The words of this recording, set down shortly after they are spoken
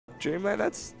Dreamland,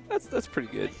 that's pretty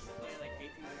good.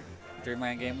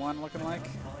 Dreamland game 1 looking like.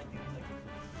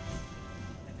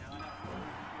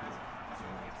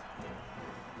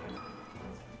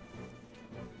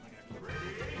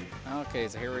 Okay,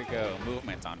 so here we go.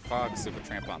 Movement on Fox,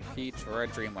 Supertramp on Peach. We're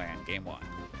at Dreamland, game 1.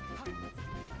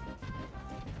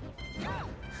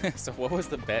 So what was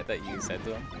the bet that you said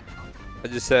to him? I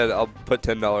just said I'll put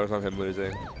 $10 on him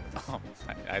losing. Oh,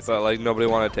 I But like nobody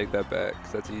wanted to take that bet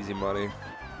because that's easy money.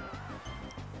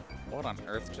 What on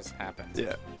earth just happened?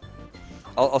 Yeah.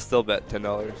 I'll still bet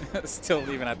 $10. Still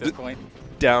even at this point?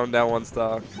 Down one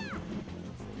stock.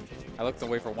 I looked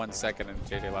away for 1 second and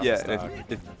JJ lost Yeah.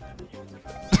 the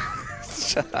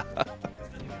stock. Shut up.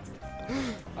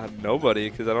 Nobody,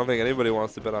 because I don't think anybody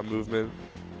wants to bet on movement.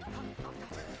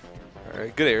 All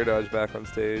right, good air dodge back on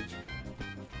stage.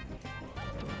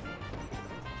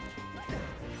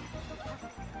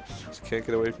 Just can't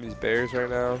get away from these bears right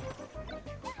now.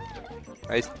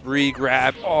 Nice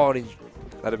re-grab. Oh,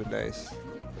 that'd have been nice.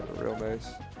 That'd been real nice.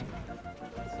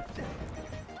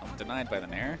 I'm denied by the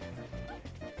Nair.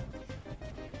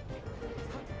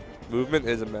 Movement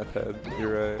is a meth head.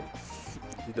 You're right.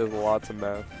 He does lots of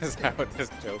math. Is that what this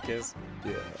joke is?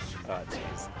 Yeah. Oh,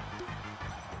 jeez.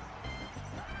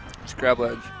 Just grab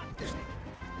ledge.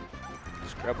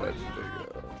 Just grab ledge. There you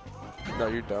go. No,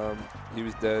 you're dumb. He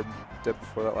was dead. Dead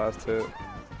before that last hit.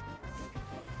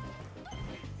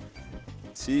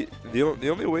 See, the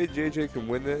only way JJ can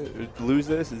win this, or lose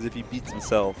this, is if he beats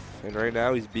himself. And right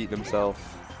now, he's beating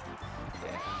himself.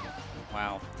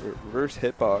 Wow. Reverse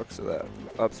hitbox of that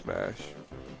up smash.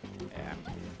 Yeah.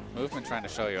 Movement trying to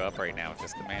show you up right now,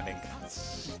 just commanding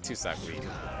 2-stock lead.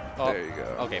 Oh, There you go.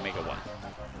 Okay, make it 1.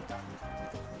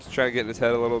 Just trying to get in his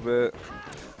head a little bit.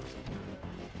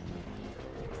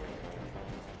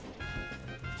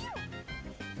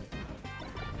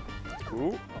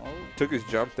 Ooh. Oh. Took his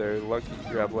jump there. Lucky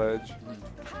grab ledge.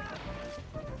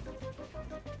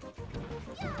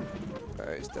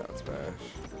 Nice down smash.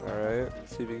 All right.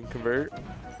 See if he can convert.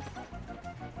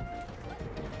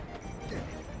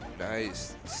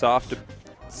 Nice. Soft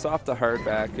to hard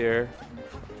back here.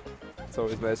 It's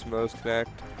always nice when those connect.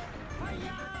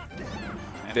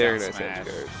 And Very down nice smash. edge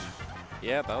guard.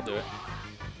 Yeah, that'll do it.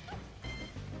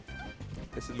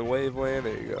 This is the wave land.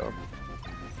 There you go.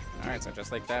 All right, so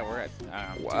just like that, we're at 2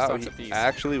 Wow, stocks he apiece.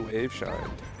 actually wave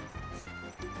shined.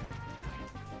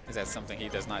 Is that something he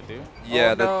does not do?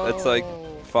 Yeah, Oh, that's like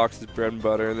no. Fox's bread and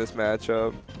butter in this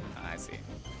matchup. I see.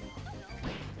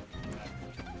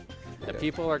 Yeah. The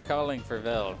people are calling for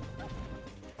Vel.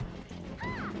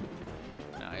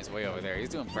 No, he's way over there. He's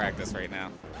doing practice right now.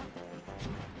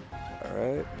 All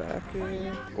right, back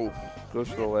in. Oh, goes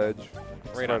for the ledge.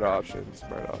 Right Smart on. option.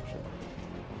 Smart option.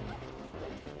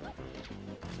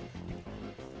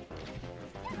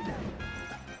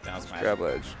 Down smash. Grab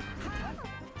ledge.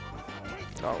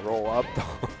 Oh, roll up.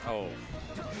 Oh.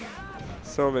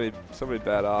 so many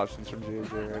bad options from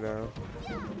JJ right now.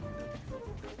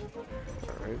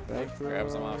 All right, back throw.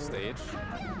 Grabs him off stage.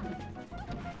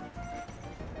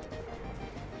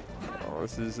 Oh,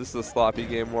 this is a sloppy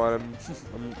game 1.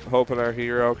 I'm hoping our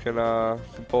hero can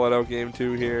pull it out game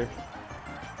 2 here.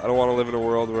 I don't want to live in a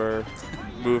world where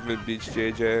movement beats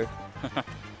JJ.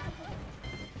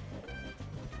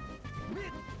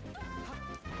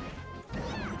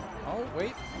 Oh,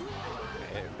 wait.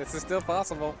 Hey, this is still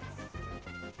possible.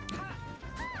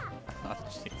 Oh,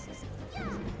 Jesus.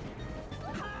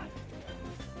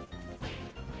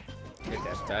 Good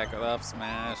dash attack with up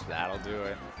smash. That'll do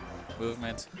it.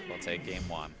 Movement. We'll take game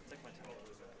 1.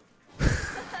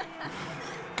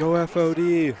 Go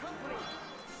FOD.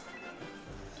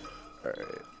 All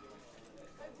right.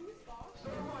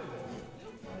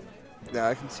 Now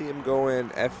I can see him going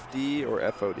FD or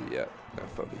FOD. Yeah,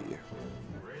 FOD.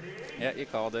 Yeah, you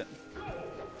called it.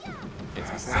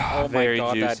 Oh my Very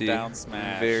god, juicy. that down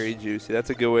smash. Very juicy.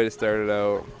 That's a good way to start it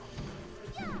out.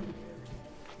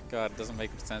 God, it doesn't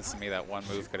make sense to me that one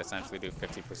move could essentially do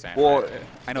 50%. Well,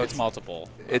 I know it's multiple.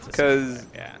 It's because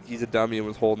yeah. he's a dummy and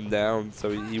was holding down, so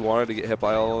he wanted to get hit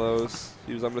by all of those.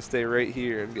 He was, I'm going to stay right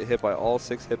here and get hit by all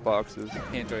 6 hitboxes.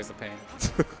 He enjoys the pain.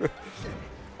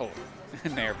 Oh,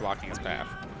 and they're blocking his path.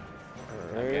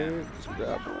 All right, just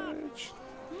grab ledge.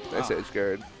 Nice edge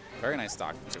guard. Very nice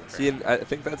stock. See, and I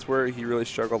think that's where he really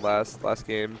struggled last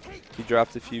game. He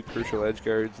dropped a few crucial edge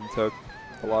guards and took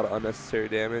a lot of unnecessary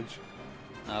damage.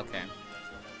 Okay.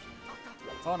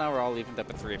 Oh, now we're all evened up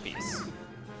at 3 apiece.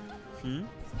 Hmm?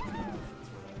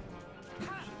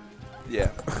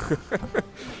 Yeah.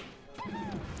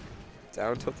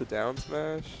 Down tilt to down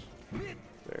smash.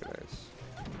 Very nice.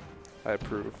 I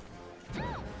approve.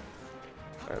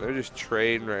 Right, they're just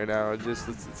trading right now.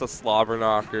 It's a slobber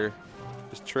knocker.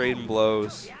 Just trading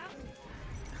blows.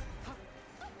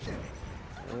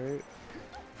 All right.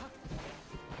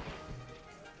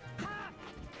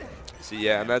 So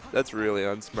yeah, and that's really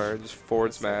unsmart. Just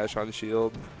forward smash on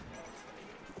shield.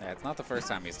 Yeah, it's not the first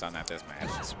time he's done that this match.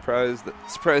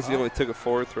 Surprised he only took a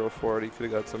forward throw for it. He could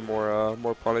have got some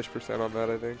more punish percent on that,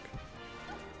 I think.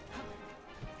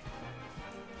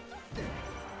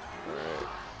 All right,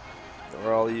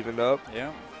 we're all evened up.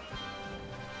 Yeah.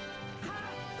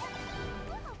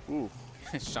 Ooh.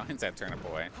 Shines that turnip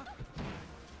away.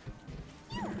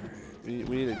 We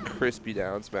need a crispy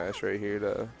down smash right here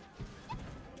to.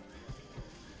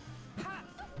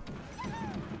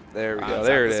 There we go.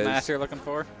 There it is. Smash you're looking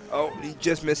for? Oh, he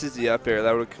just misses the up air.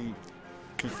 That would have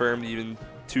confirmed even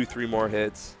 2-3 more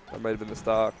hits. That might have been the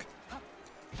stock.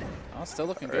 Oh, still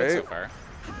looking good so far.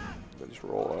 Then just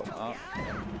roll up. Oh.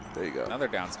 There you go. Another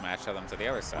down smash of them to the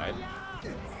other side.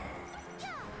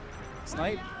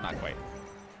 Snipe? Not quite.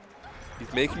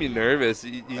 He's making me nervous.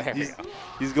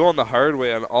 He's going the hard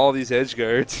way on all these edge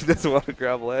guards. He doesn't want to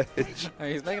grab ledge. I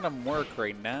mean, he's making them work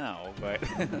right now, but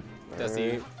does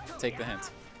he take the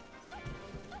hint?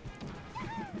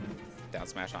 Down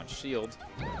smash on shield.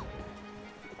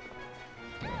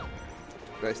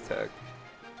 Nice tag.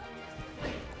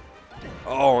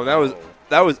 Oh,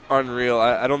 that was unreal.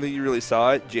 I don't think you really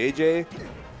saw it. JJ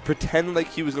pretended like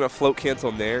he was gonna float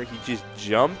cancel Nair. He just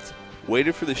jumped,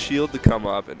 waited for the shield to come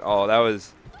up, and oh,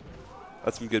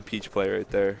 that's some good Peach play right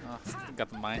there. Oh, got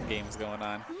the mind games going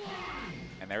on.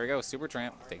 And there we go.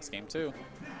 Supertramp takes game 2.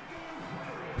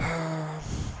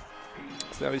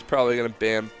 So now he's probably gonna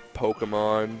ban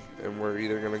Pokemon, and we're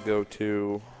either gonna go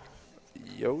to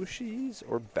Yoshi's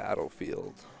or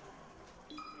Battlefield.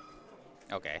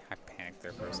 Okay, I panicked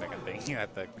there for a second thinking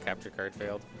that the capture card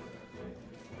failed.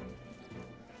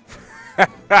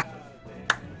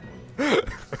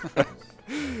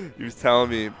 He was telling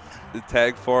me the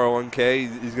tag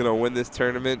 401k, he's gonna win this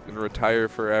tournament and retire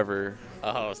forever.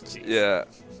 Oh, jeez. Yeah.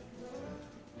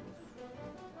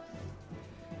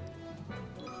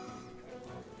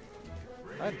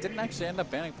 I didn't actually end up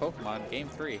banning Pokemon game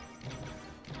 3.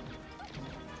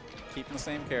 Keeping the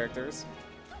same characters.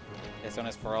 This one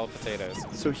is for all potatoes.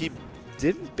 So he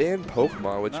didn't ban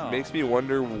Pokemon, which makes me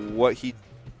wonder what he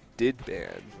did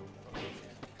ban.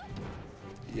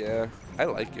 Yeah, I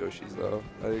like Yoshi's though.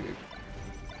 I'd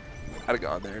have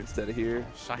gone there instead of here.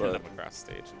 Shining them across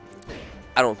stage.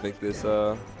 I don't think this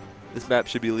map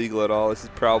should be legal at all. This is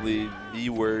probably the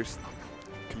worst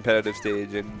competitive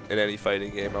stage in any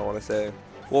fighting game, I want to say.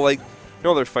 Well, like,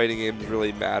 no other fighting games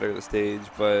really matter the stage,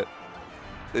 but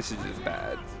this is just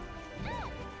bad.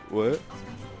 What?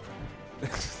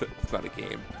 It's not a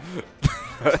game.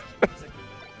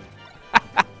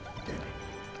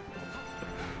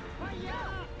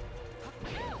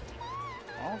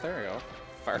 Oh, there we go.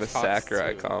 The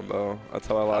Sakurai combo. That's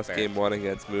how I lost game 1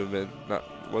 against Movement.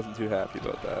 Wasn't too happy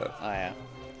about that. Oh, yeah.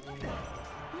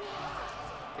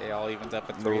 Okay, all evened up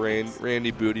at 3. The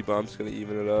Randy booty bump's going to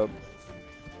even it up.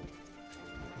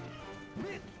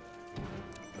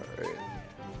 Alright.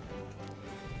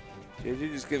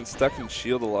 JJ just getting stuck in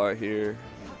shield a lot here.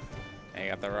 And you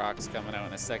got the rocks coming out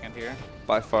in a second here.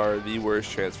 By far the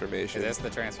worst transformation. Is this the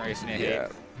transformation you hate?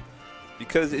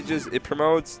 Because it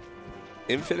promotes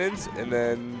infinite and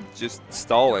then just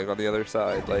stalling on the other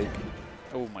side. Like,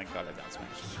 oh my god, a down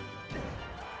smash.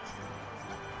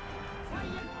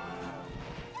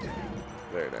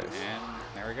 Very nice. And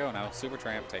there we go. Now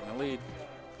Supertramp taking the lead.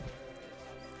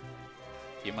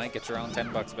 You might get your own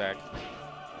 $10 back.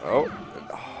 Oh.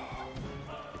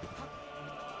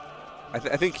 I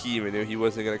think he even knew he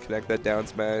wasn't going to connect that down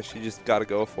smash. He just got to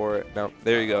go for it. No,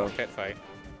 there you go. Pit fight.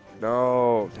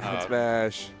 No, down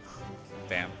smash.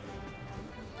 Damn.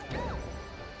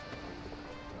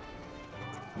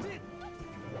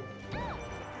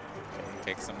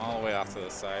 Takes him all the way off to the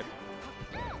side.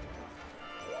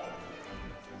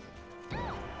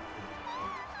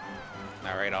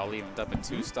 All right, all evened up in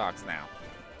 2 stocks now.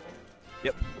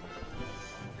 Yep.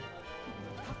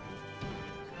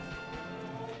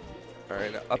 All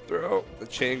right, now up throw. The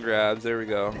chain grabs. There we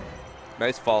go.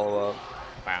 Nice follow-up.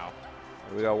 Wow.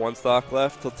 We got 1 stock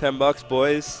left till $10,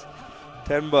 boys.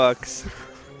 $10.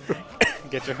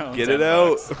 Get your own. Get it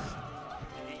out.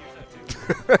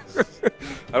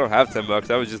 I don't have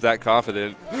 $10. I was just that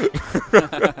confident.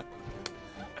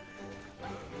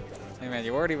 Hey man,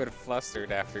 you already been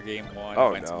flustered after game 1.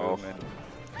 Oh no.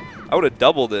 I would have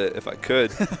doubled it if I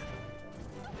could.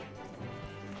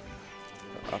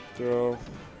 Up throw.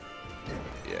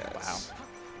 Yes. Wow.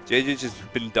 JJ's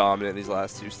just been dominant these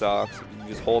last 2 stocks. You can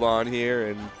just hold on here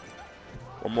and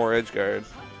One more edge guard.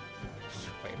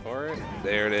 Wait for it.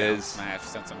 There it Down is. smash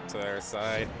sends him to their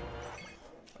side.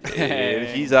 And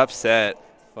he's upset.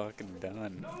 Fucking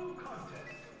done.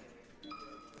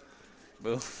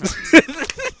 Boom.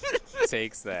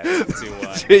 Takes that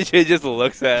 2-1. JJ just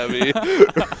looks at me.